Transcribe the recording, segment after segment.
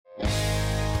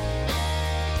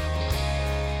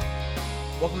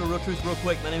Welcome to Real Truth Real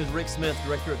Quick. My name is Rick Smith,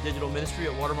 Director of Digital Ministry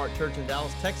at Watermark Church in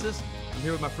Dallas, Texas. I'm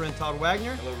here with my friend Todd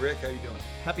Wagner. Hello, Rick. How you doing?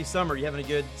 Happy summer. You having a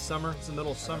good summer? It's the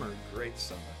middle of summer. Great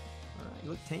summer. All right, you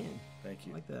look tan. Thank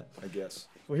you. I like that. I guess.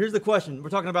 Well, here's the question.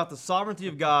 We're talking about the sovereignty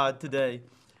of God today.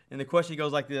 And the question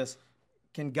goes like this.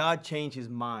 Can God change his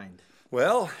mind?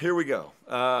 Well, here we go.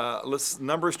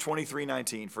 Numbers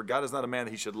 23:19. For God is not a man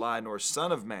that he should lie, nor a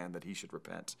son of man that he should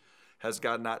repent. Has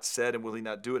God not said, and will he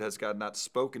not do it? Has God not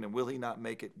spoken, and will he not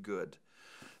make it good?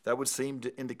 That would seem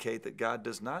to indicate that God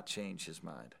does not change his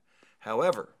mind.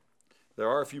 However, there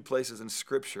are a few places in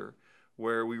Scripture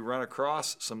where we run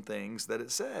across some things that it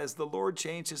says the Lord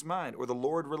changed his mind or the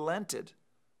Lord relented.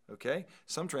 Okay?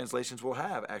 Some translations will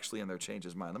have actually in there change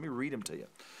his mind. Let me read them to you.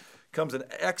 Comes in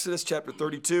Exodus chapter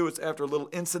 32. It's after a little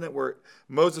incident where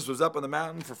Moses was up on the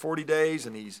mountain for 40 days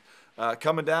and he's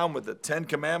coming down with the 10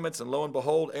 commandments, and lo and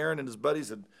behold, Aaron and his buddies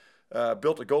had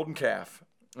built a golden calf.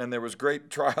 And there was great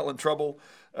trial and trouble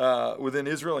within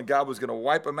Israel, and God was going to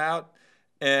wipe them out.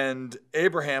 And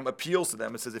Abraham appeals to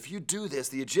them and says, if you do this,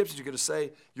 the Egyptians are going to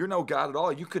say, you're no God at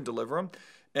all. You couldn't deliver them.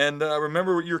 And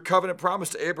remember your covenant promise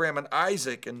to Abraham and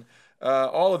Isaac and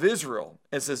all of Israel.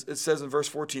 It says in verse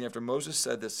 14, after Moses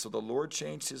said this, so the Lord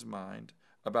changed his mind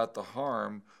about the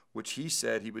harm which he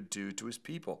said he would do to his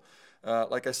people.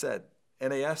 Like I said,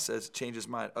 NAS says change his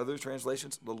mind. Other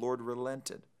translations, the Lord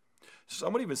relented.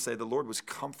 Some would even say the Lord was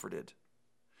comforted.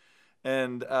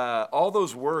 And all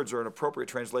those words are an appropriate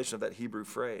translation of that Hebrew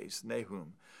phrase,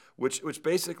 Nahum, which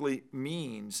basically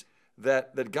means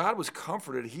that God was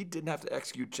comforted. He didn't have to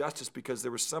execute justice because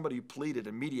there was somebody who pleaded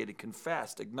and mediated,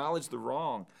 confessed, acknowledged the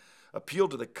wrong,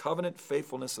 appealed to the covenant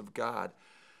faithfulness of God.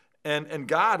 And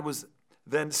God was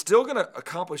then still going to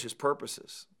accomplish his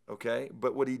purposes, okay?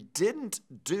 But what he didn't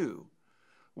do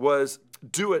was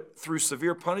do it through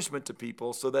severe punishment to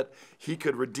people so that he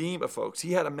could redeem folks.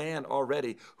 He had a man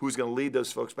already who was going to lead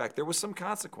those folks back. There was some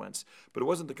consequence, but it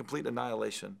wasn't the complete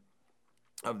annihilation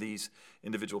of these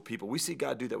individual people. We see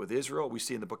God do that with Israel. We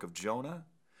see in the book of Jonah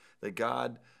that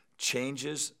God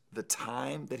changes the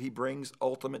time that he brings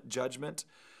ultimate judgment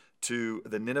to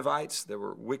the Ninevites. There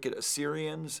were wicked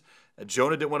Assyrians.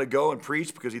 Jonah didn't want to go and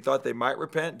preach because he thought they might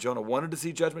repent. Jonah wanted to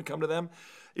see judgment come to them.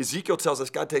 Ezekiel tells us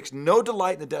God takes no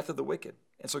delight in the death of the wicked.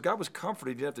 And so God was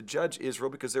comforted. He didn't have to judge Israel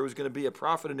because there was going to be a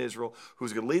prophet in Israel who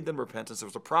was going to lead them to repentance. There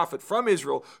was a prophet from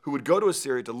Israel who would go to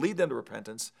Assyria to lead them to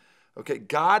repentance. Okay,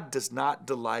 God does not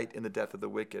delight in the death of the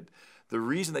wicked. The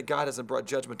reason that God hasn't brought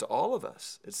judgment to all of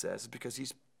us, it says, is because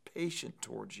he's patient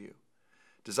towards you,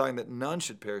 desiring that none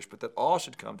should perish, but that all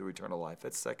should come to eternal life.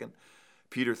 That's 2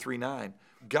 Peter 3:9.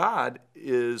 God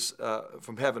is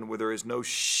from heaven where there is no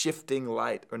shifting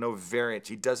light or no variance.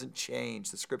 He doesn't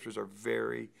change. The scriptures are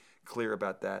very clear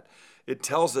about that. It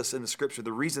tells us in the scripture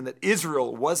the reason that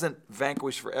Israel wasn't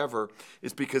vanquished forever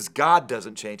is because God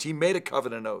doesn't change. He made a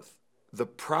covenant oath. The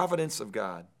providence of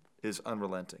God is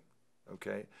unrelenting,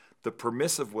 okay? The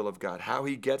permissive will of God, how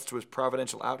he gets to his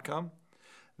providential outcome,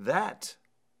 that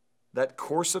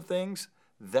course of things,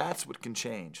 that's what can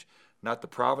change. Not the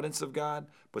providence of God,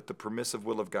 but the permissive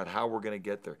will of God, how we're going to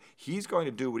get there. He's going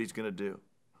to do what he's going to do,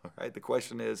 all right? The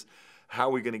question is, how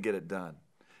are we going to get it done?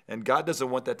 And God doesn't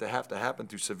want that to happen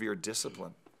through severe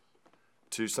discipline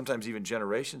to sometimes even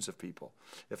generations of people.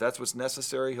 If that's what's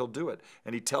necessary, he'll do it.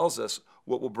 And he tells us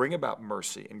what will bring about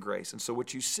mercy and grace. And so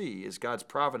what you see is God's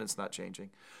providence not changing,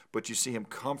 but you see him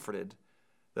comforted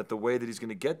that the way that he's going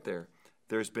to get there,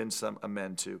 there's been some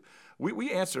amend to.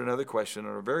 We answered another question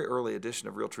in a very early edition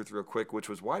of Real Truth Real Quick, which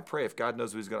was, why pray if God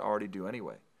knows what he's going to already do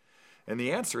anyway? And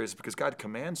the answer is because God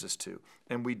commands us to.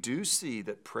 And we do see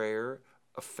that prayer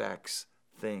affects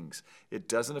things. It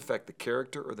doesn't affect the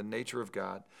character or the nature of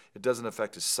God. It doesn't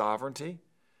affect his sovereignty.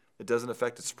 It doesn't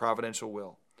affect his providential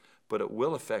will. But it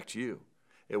will affect you.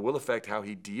 It will affect how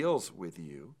he deals with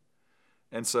you.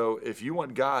 And so if you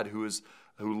want God who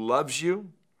loves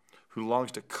you, who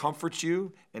longs to comfort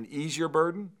you and ease your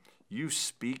burden, you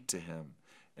speak to him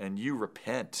and you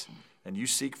repent and you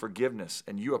seek forgiveness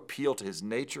and you appeal to his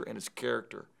nature and his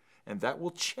character. And that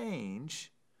will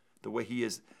change the way he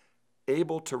is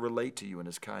able to relate to you in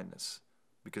his kindness.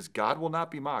 Because God will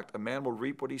not be mocked. A man will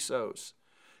reap what he sows.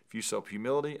 If you sow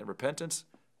humility and repentance,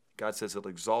 God says he'll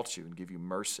exalt you and give you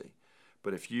mercy.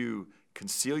 But if you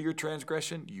conceal your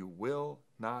transgression, you will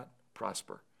not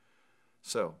prosper.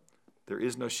 So, there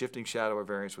is no shifting shadow or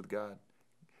variance with God.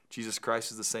 Jesus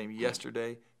Christ is the same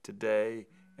yesterday, today,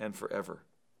 and forever.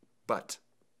 But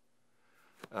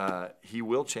he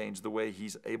will change the way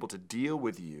he's able to deal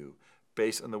with you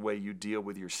based on the way you deal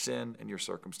with your sin and your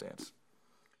circumstance.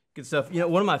 Good stuff. You know,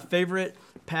 one of my favorite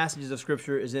passages of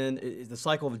Scripture is the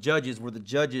cycle of Judges, where a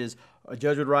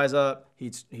judge would rise up,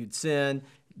 he'd sin,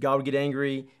 God would get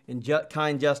angry, in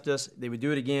kind justice, they would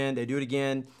do it again, they'd do it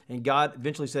again, and God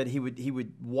eventually said he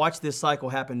would watch this cycle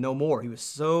happen no more. He was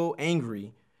so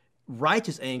angry,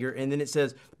 righteous anger, and then it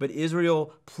says, but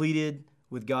Israel pleaded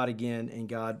with God again, and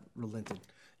God relented.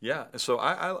 Yeah, so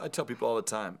I tell people all the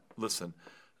time, listen,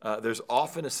 there's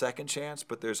often a second chance,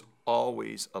 but there's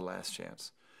always a last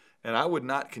chance. And I would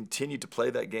not continue to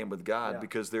play that game with God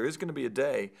because there is going to be a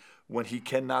day when he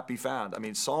cannot be found. I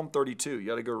mean, Psalm 32, you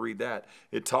got to go read that.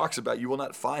 It talks about you will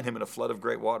not find him in a flood of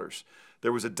great waters.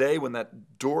 There was a day when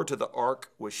that door to the ark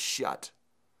was shut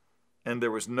and there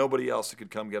was nobody else that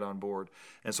could come get on board.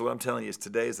 And so what I'm telling you is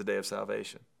today is the day of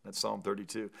salvation. That's Psalm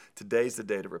 32. Today's the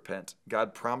day to repent.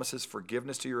 God promises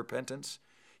forgiveness to your repentance.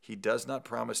 He does not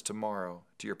promise tomorrow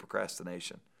to your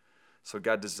procrastination. So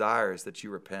God desires that you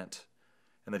repent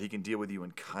and that he can deal with you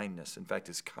in kindness. In fact,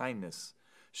 his kindness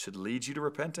should lead you to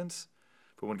repentance.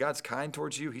 But when God's kind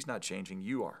towards you, he's not changing.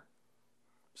 You are.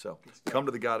 So come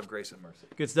to the God of grace and mercy.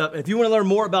 Good stuff. If you want to learn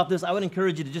more about this, I would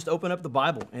encourage you to just open up the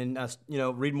Bible and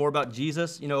read more about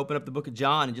Jesus. Open up the book of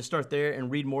John and just start there and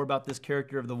read more about this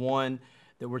character of the one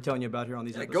that we're telling you about here on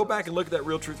these episodes. Go back and look at that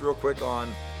real truth real quick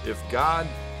on if God,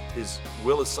 his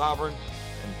will is sovereign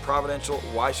and providential,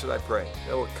 why should I pray?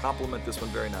 That will complement this one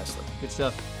very nicely. Good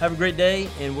stuff. Have a great day,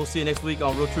 and we'll see you next week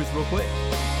on Real Truth Real Quick.